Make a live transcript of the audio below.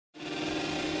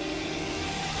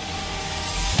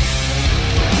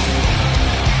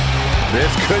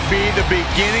This could be the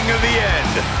beginning of the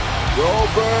end.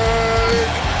 Goldberg.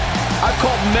 I've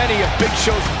called many of Big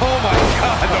Show's, oh my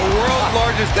God, the world's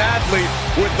largest athlete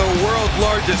with the world's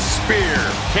largest spear.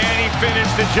 Can he finish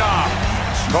the job?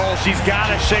 Cole, she's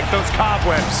got to shake those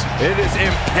cobwebs. It is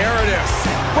imperative.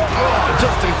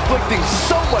 Just inflicting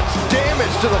so much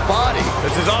damage to the body.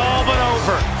 This is all but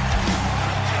over.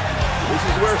 This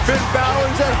is where Finn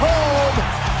Balor's at home.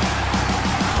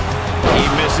 He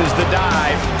misses the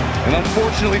dive. And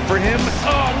unfortunately for him,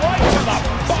 right to the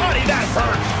body, that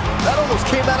hurt. That almost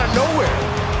came out of nowhere.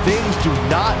 Things do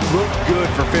not look good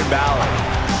for Finn Balor.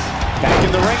 Back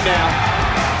in the ring now.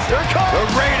 Here it comes. The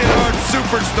rated R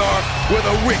superstar with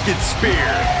a wicked spear.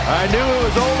 I knew it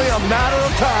was only a matter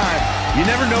of time. You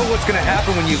never know what's going to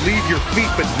happen when you leave your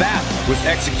feet, but that was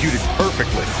executed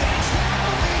perfectly.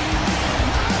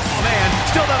 Oh man,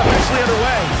 still not officially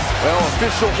underway. Well,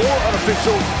 official or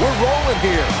unofficial, we're rolling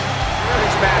here.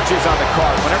 This match is on the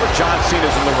card. Whenever John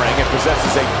Cena's in the ring and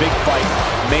possesses a big fight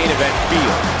main event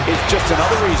feel, it's just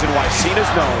another reason why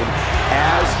Cena's known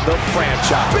as the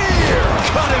franchise. Spear!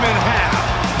 Cut him in half.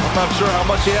 I'm not sure how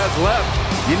much he has left.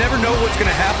 You never know what's going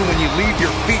to happen when you leave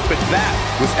your feet, but that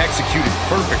was executed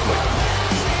perfectly.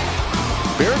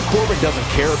 Baron Corbin doesn't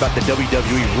care about the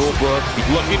WWE rulebook. He's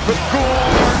looking for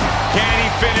Corbin. Can he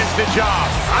finish the job?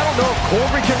 I don't know if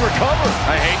Corbin can recover.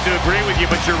 I hate to agree with you,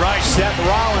 but you're right. Seth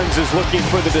Rollins is looking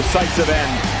for the decisive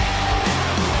end.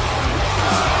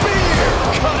 Spear!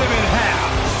 Cut him in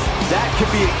half. That could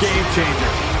be a game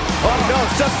changer. Oh no,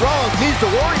 Seth Rollins needs to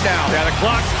worry now. Yeah, the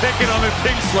clock's ticking on the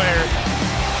Kingslayer.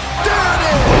 There it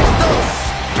is! The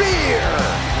spear!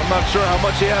 I'm not sure how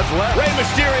much he has left. Rey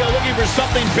Mysterio looking for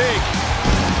something big.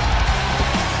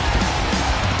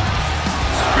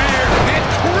 Spear!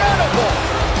 Incredible!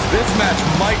 This match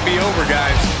might be over,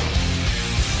 guys.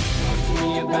 Talk to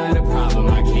me about a problem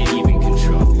I can't even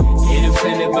control. Get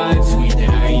offended by a tweet that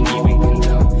I ain't even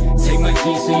condone. Take my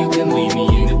keys so you can leave.